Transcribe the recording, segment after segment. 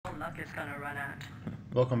clock is gonna run out.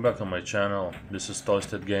 Welcome back to my channel. This is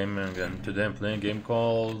Toasted Gaming, and today I'm playing a game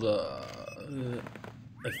called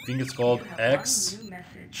I think it's called X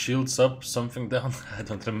Shields Up Something Down. I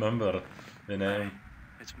don't remember the name.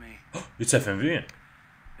 Hi, it's me. It's FMV.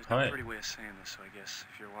 There's no Hi. pretty way of saying this, so I guess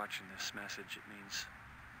if you're watching this message, it means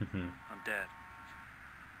I'm dead.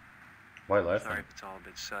 Why life? Sorry if it's all a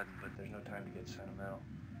bit sudden, but there's no time to get sentimental.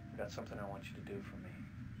 I got something I want you to do for me.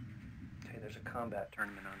 Hey, there's a combat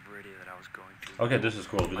tournament on Viridia that I was going to. Okay, this is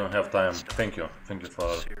cool. We don't have time. Thank you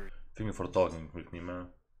for talking with me, man.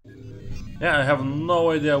 Yeah, I have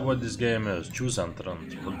no idea what this game is. Choose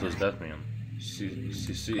entrant. What does that mean?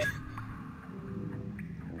 CC.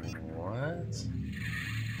 What?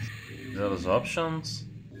 There's options.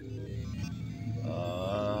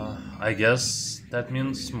 I guess that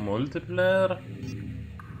means multiplayer.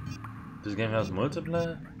 This game has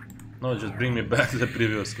multiplayer. No, just bring me back to the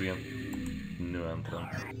previous screen. New entrant.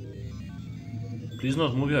 Please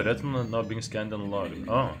not move your retina now being scanned and logged.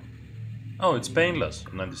 Oh, it's painless.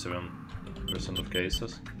 97% of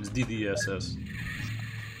cases. It's DDSS.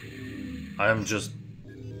 I am just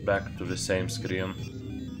back to the same screen.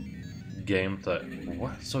 Game type.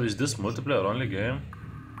 What? So is this multiplayer only game?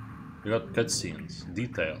 You got cutscenes,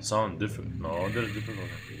 detail, sound different. No, there's difficulty.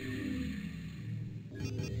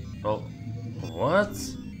 Well, what?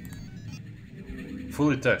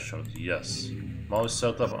 Fully textured, yes. Mouse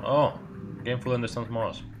setup. Oh, game fully understands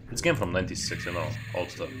mouse. It's game from '96, you know, old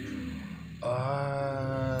stuff.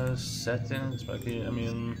 Settings. Okay, I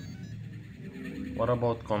mean, what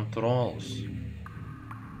about controls?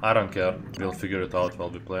 I don't care. We'll figure it out while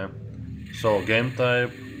we play. So game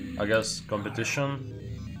type, I guess competition.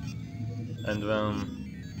 And then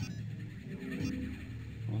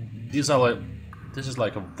these are like, this is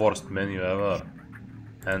like a worst menu ever.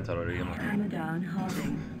 Enter arena.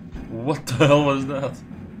 What the hell was that?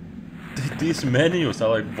 These menus are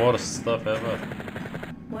like worst stuff ever.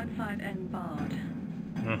 15N barred.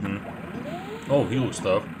 Oh, heal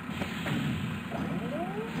stuff.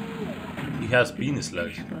 He has penis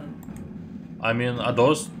legs. I mean, are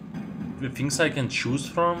those the things I can choose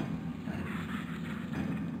from?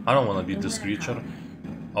 I don't want to be this creature.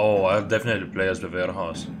 Oh, I'll definitely play as the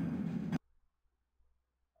warehouse.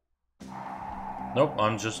 Nope,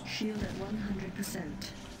 I'm just... Shield at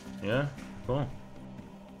 100%. Yeah, cool.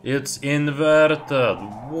 It's inverted.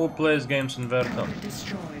 Who plays games inverted?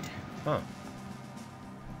 Destroyed. Huh.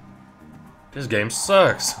 This game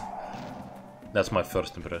sucks. That's my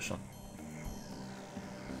first impression.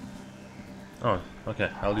 Oh, okay.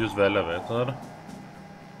 I'll use the elevator.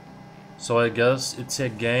 So I guess it's a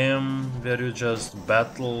game where you just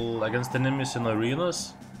battle against enemies in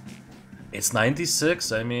arenas. It's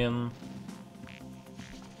 96. I mean,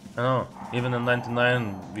 I know. Even in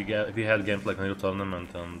 '99, we had games like New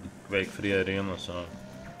Tournament and Quake 3 Arena, so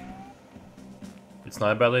it's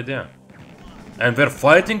not a bad idea. And we're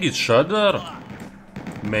fighting each other?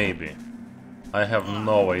 Maybe. I have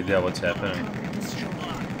no idea what's happening.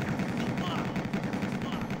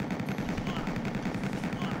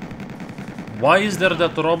 Why is there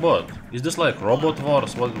that robot? Is this like Robot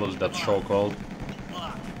Wars? What was that show called?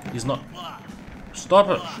 He's not... Stop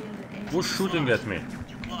it! Who's shooting at me?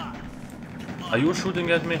 Are you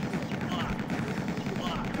shooting at me?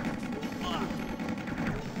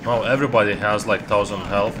 Oh, everybody has like 1000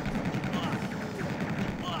 health.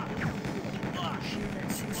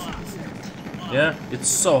 Yeah, it's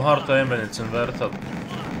so hard to aim when it's inverted.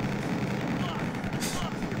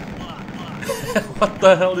 What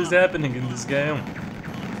the hell is happening in this game?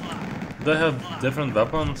 Do they have different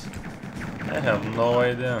weapons? I have no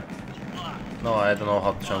idea. No, I don't know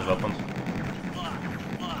how to change weapons.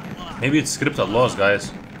 Maybe it's scripted loss,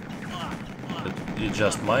 guys. It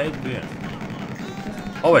just might be.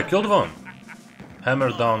 Oh, I killed one!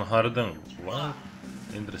 Hammer down harden. What?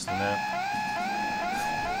 Interesting, man.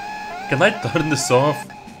 Can I turn this off?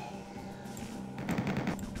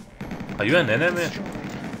 Are you an enemy?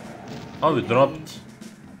 Oh, we dropped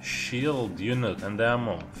shield unit and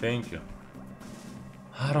ammo. Thank you.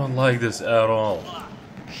 I don't like this at all.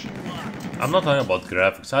 I'm not talking about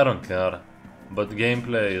graphics, I don't care. But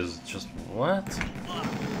gameplay is just... what?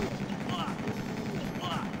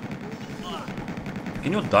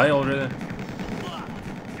 Can you die already?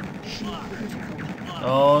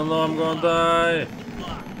 Oh no, I'm gonna die!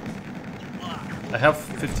 I have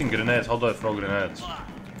 15 grenades, how do I throw grenades?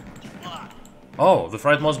 Oh, the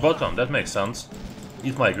right mouse button, that makes sense.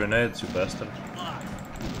 Eat my grenades, you bastard.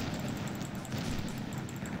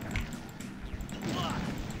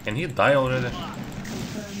 Can he die already?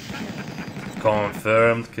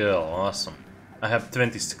 Confirmed kill, awesome. I have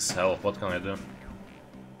 26 health, what can I do?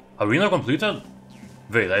 Arena completed?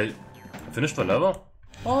 Wait, I finished the level?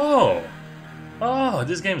 Oh! Oh,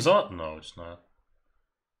 this game's on. No, it's not.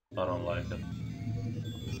 I don't like it.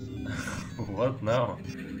 What now?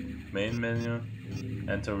 Main menu,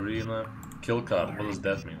 enter arena, kill card. What does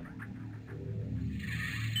that mean?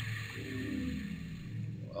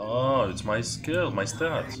 Oh, it's my skill, my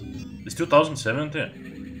stats. It's 2070.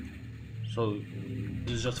 So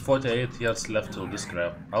there's just 48 years left till this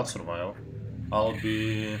crap. I'll survive. I'll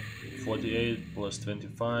be 48 plus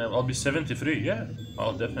 25. I'll be 73. Yeah,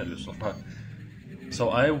 I'll definitely survive. So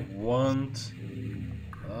I want.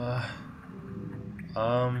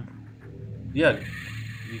 Yeah,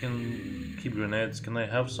 you can keep grenades. Can I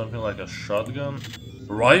have something like a shotgun?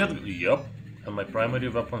 Riot? Yep. And my primary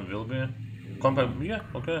weapon will be compact. Yeah,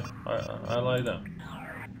 okay. I like that.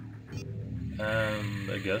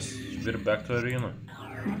 And I guess we're back to arena.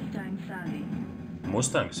 Mustang Sally.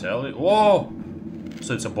 Mustang Sally? Whoa!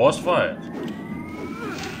 So it's a boss fight.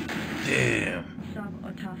 Damn. Sub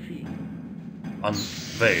Otafi.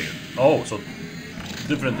 Wait. Oh, so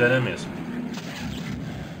different enemies.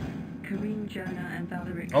 Kareem Jonah and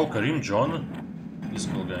Valerie. Oh, Kareem Jonah? He's a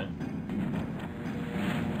cool guy.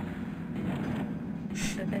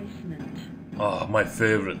 The basement. Oh, my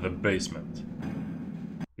favorite, the basement.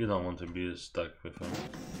 You don't want to be stuck with him.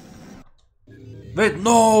 Wait,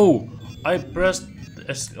 no! I pressed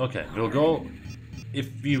S. Okay, we'll go. If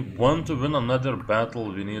we want to win another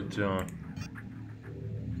battle, we need to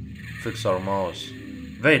fix our mouse.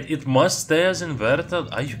 Wait, it must stay as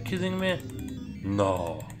inverted? Are you kidding me?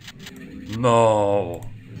 No. No.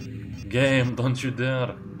 Game, don't you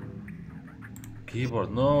dare.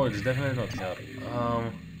 Keyboard, no, it's definitely not here.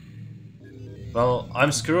 Well,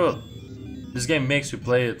 I'm screwed. This game makes you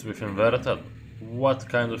play it with inverted. What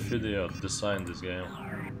kind of idiot designed this game?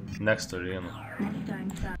 Next arena.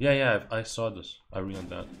 Yeah, I saw this. I read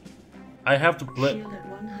that. I have to play. Shield at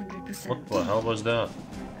 100%. What the hell was that?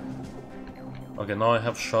 Okay, now I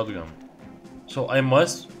have shotgun. So I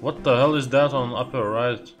must. What the hell is that on upper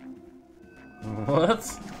right?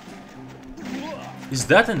 What? Is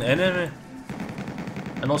that an enemy?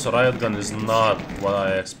 And also riot gun is not what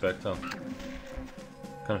I expected.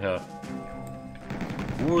 Come here.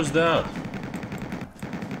 Who is that?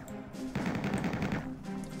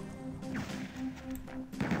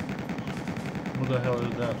 Who the hell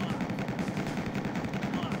is that?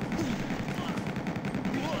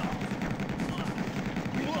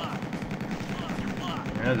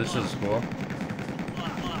 Yeah, this is cool.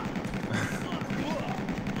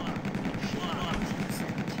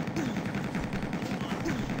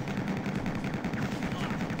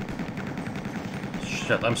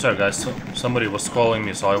 Shit, I'm sorry guys, somebody was calling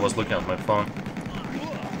me so I was looking at my phone.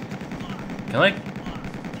 Can I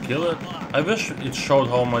kill it? I wish it showed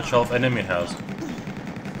how much health enemy has.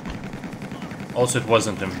 Also it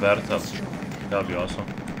wasn't inverted. That'd be awesome.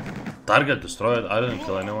 Target destroyed, I didn't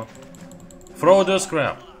kill anyone. Throw this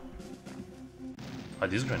crap! Are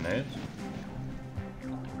these grenades?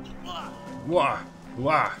 Wah!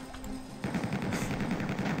 Wah!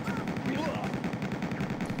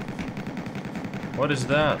 What is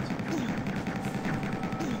that?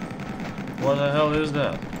 What the hell is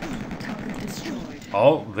that?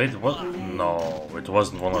 Oh, wait, what? No, it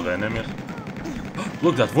wasn't one of the enemies.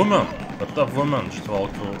 Look, that woman! That tough woman just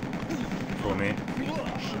walked through me.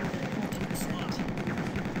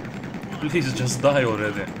 Please just die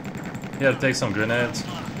already. Here, take some grenades.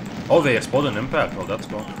 Oh, they explode in impact. Oh, that's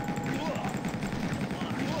cool.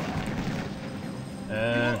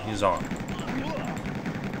 And he's on.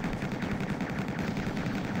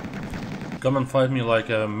 Come and fight me like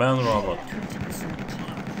a man robot.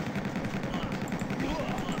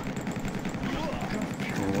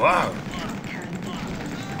 Wow!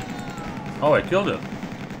 Oh, I killed it.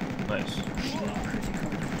 Nice.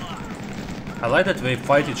 I like that they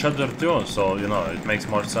fight each other too, so, you know, it makes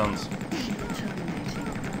more sense.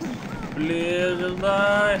 Please just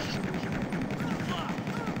die!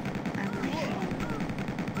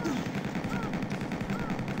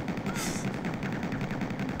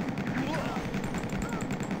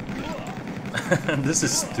 This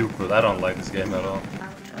is stupid, I don't like this game at all.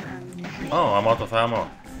 Oh, I'm out of ammo.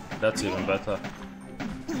 That's even better.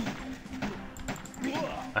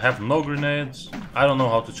 I have no grenades. I don't know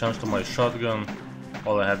how to change to my shotgun.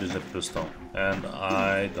 All I have is a pistol. And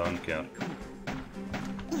I don't care.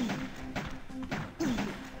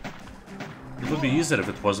 It would be easier if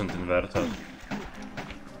it wasn't inverted.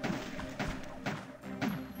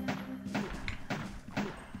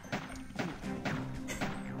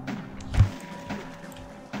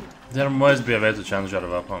 There must be a way to change your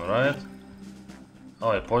weapon, right? Oh,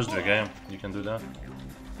 I paused the game. You can do that.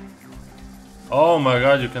 Oh my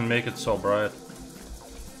god, you can make it so bright.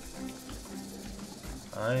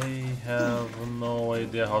 I have no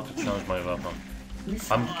idea how to change my weapon.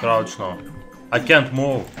 I'm crouched now. I can't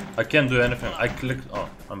move. I can't do anything. I clicked. Oh,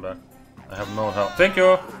 I'm back. I have no help. Thank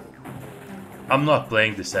you! I'm not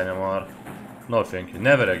playing this anymore. No thank you.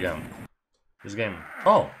 Never again. This game.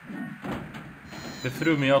 Oh! They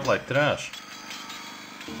threw me out like trash.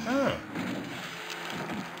 Ah.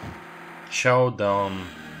 Chow down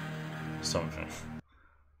something.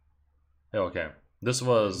 Yeah, okay. This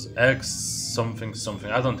was X something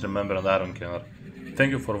something. I don't remember and I don't care.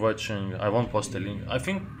 Thank you for watching. I won't post a link. I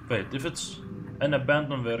think, wait, if it's an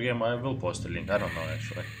abandonware game, I will post a link. I don't know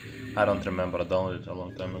actually. I don't remember. I downloaded it a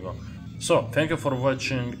long time ago. So, thank you for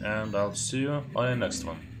watching and I'll see you on the next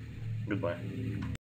one. Goodbye.